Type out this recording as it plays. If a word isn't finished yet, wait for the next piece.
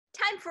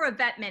Time for a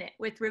Vet Minute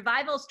with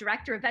Revival's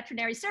Director of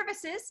Veterinary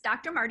Services,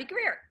 Dr. Marty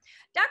Greer.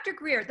 Dr.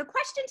 Greer, the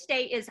question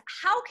today is,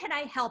 how can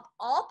I help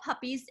all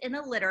puppies in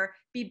a litter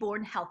be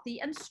born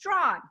healthy and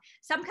strong?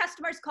 Some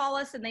customers call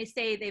us and they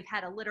say they've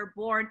had a litter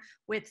born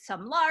with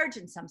some large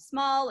and some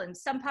small and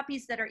some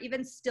puppies that are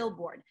even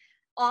stillborn,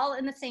 all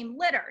in the same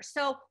litter.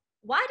 So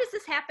why does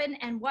this happen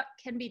and what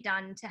can be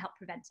done to help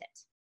prevent it?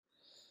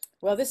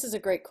 Well, this is a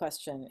great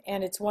question,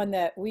 and it's one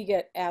that we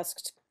get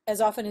asked as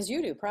often as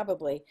you do,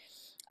 probably.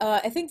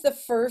 I think the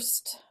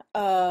first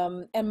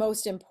and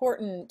most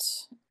important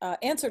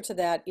answer to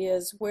that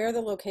is where the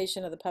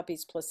location of the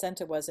puppy's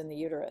placenta was in the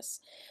uterus.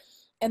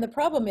 And the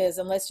problem is,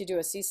 unless you do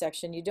a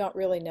C-section, you don't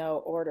really know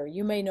order.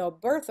 You may know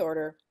birth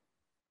order,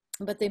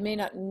 but they may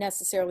not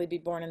necessarily be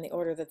born in the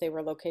order that they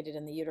were located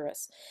in the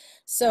uterus.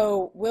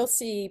 So we'll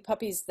see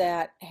puppies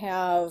that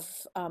have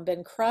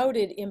been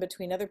crowded in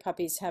between other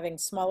puppies having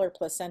smaller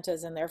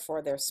placentas, and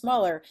therefore they're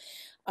smaller.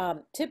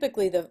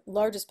 Typically the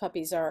largest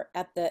puppies are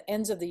at the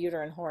ends of the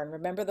uterine horn.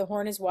 Remember, the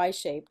horn is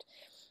Y-shaped,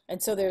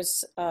 and so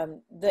there's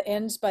the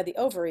ends by the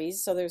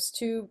ovaries, so there's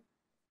two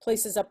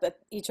places up at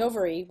each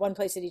ovary, one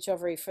place at each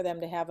ovary for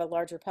them to have a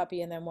larger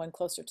puppy, and then one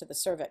closer to the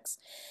cervix.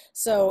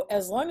 So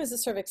as long as the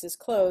cervix is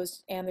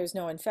closed and there's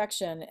no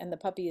infection and the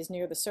puppy is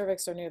near the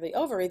cervix or near the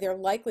ovary, they're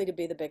likely to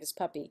be the biggest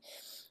puppy.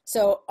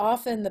 So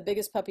often the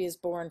biggest puppy is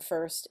born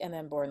first and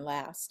then born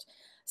last.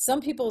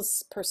 Some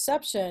people's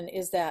perception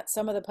is that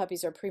some of the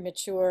puppies are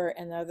premature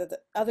and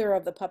other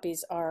of the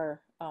puppies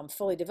are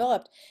fully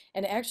developed,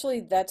 and actually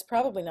that's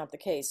probably not the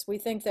case. We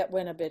think that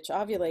when a bitch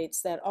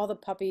ovulates that all the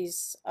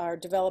puppies are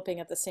developing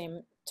at the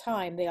same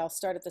time, they all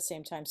start at the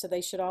same time, so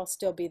they should all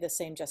still be the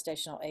same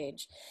gestational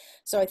age.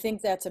 So I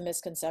think that's a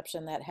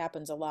misconception that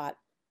happens a lot.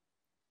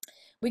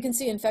 We can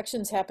see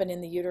infections happen in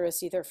the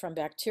uterus either from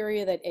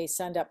bacteria that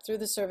ascend up through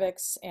the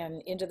cervix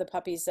and into the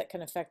puppies that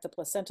can affect the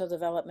placental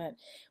development.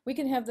 We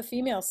can have the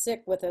female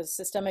sick with a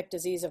systemic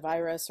disease, a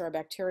virus, or a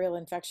bacterial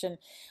infection.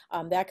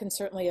 That can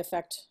certainly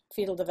affect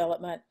fetal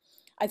development.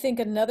 I think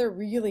another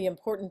really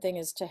important thing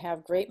is to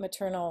have great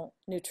maternal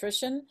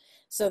nutrition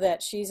so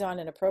that she's on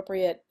an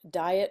appropriate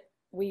diet.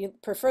 We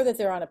prefer that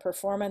they're on a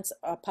performance,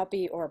 a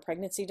puppy, or a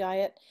pregnancy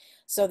diet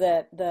so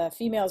that the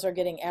females are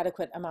getting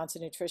adequate amounts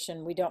of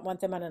nutrition. We don't want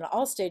them on an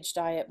all-stage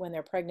diet when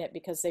they're pregnant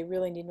because they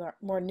really need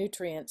more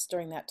nutrients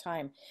during that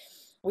time.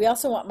 We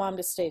also want mom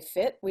to stay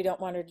fit. We don't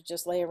want her to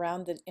just lay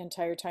around the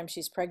entire time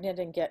she's pregnant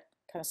and get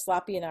kind of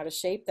sloppy and out of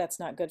shape. That's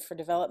not good for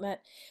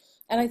development.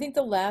 And I think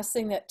the last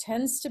thing that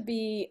tends to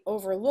be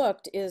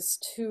overlooked is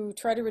to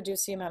try to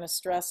reduce the amount of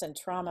stress and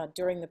trauma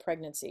during the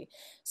pregnancy.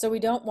 So we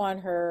don't want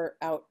her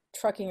out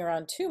trucking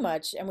around too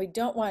much, and we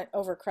don't want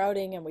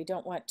overcrowding, and we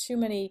don't want too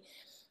many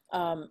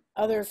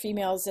other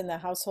females in the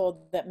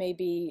household that may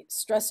be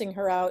stressing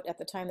her out at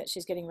the time that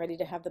she's getting ready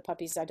to have the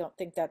puppies. I don't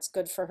think that's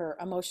good for her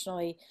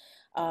emotionally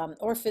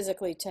or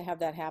physically to have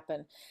that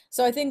happen.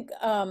 So I think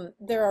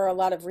there are a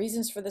lot of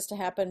reasons for this to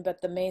happen,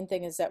 but the main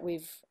thing is that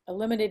we've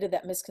eliminated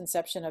that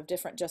misconception of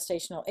different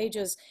gestational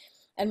ages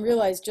and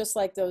realized, just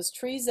like those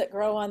trees that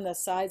grow on the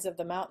sides of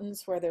the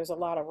mountains where there's a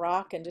lot of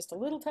rock and just a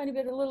little tiny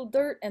bit of little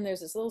dirt, and there's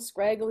this little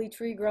scraggly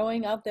tree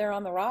growing out there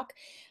on the rock,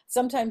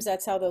 sometimes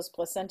that's how those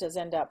placentas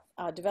end up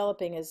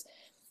developing, is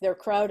they're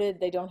crowded,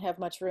 they don't have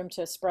much room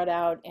to spread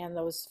out, and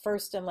those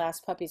first and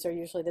last puppies are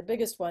usually the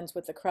biggest ones,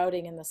 with the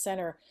crowding in the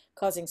center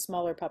causing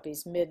smaller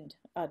puppies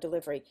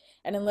mid-delivery.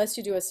 And unless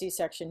you do a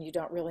C-section, you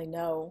don't really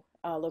know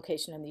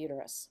location in the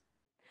uterus.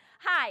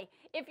 Hi,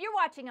 if you're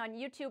watching on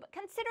YouTube,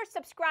 consider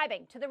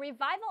subscribing to the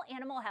Revival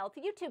Animal Health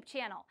YouTube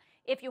channel.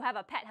 If you have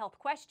a pet health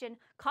question,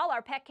 call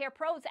our pet care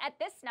pros at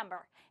this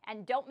number,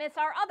 and don't miss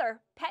our other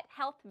pet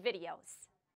health videos.